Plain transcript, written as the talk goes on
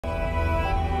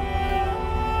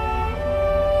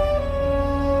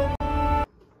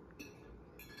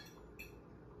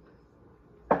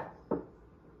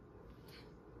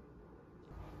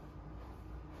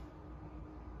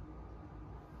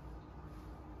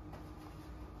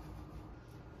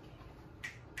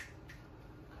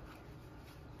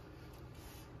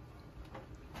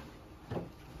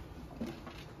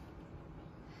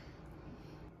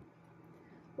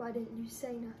Why didn't you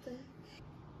say nothing?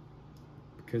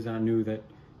 Because I knew that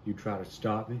you'd try to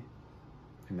stop me,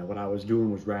 and that what I was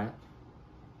doing was right.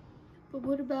 But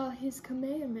what about his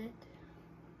commandment?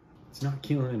 It's not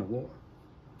killing in a war.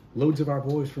 Loads of our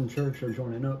boys from church are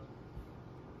joining up,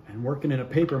 and working in a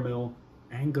paper mill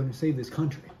ain't gonna save this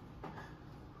country.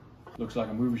 Looks like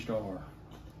a movie star.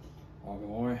 Oh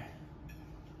boy.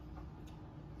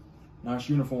 Nice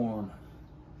uniform.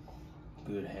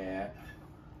 Good hat.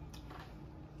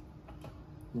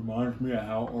 Reminds me of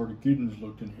how Artie Giddens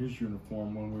looked in his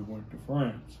uniform when we went to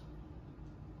France.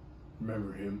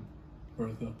 Remember him,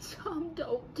 Bertha? Tom,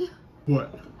 don't.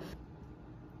 What?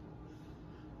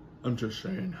 I'm just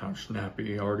saying how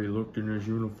snappy Artie looked in his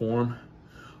uniform.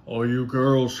 All you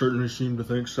girls certainly seem to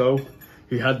think so.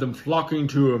 He had them flocking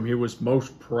to him. He was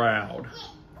most proud.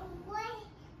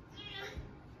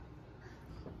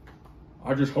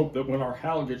 I just hope that when our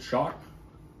Hal gets shot,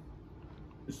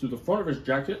 it's through the front of his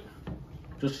jacket.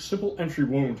 Just a simple entry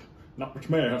wound, not much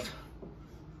mass.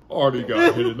 Artie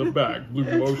got hit in the back, blew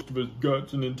most of his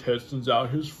guts and intestines out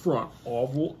his front,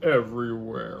 oval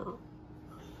everywhere.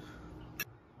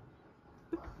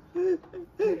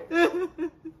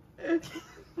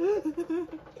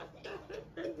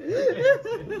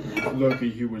 Lucky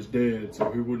he was dead,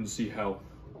 so he wouldn't see how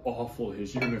awful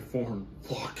his uniform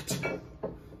looked.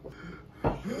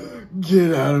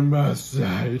 Get out of my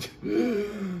sight.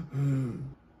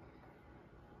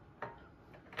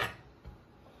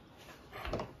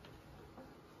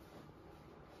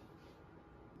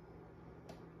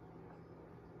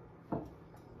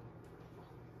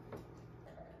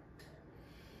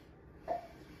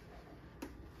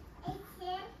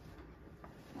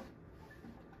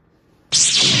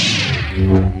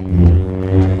 Hey,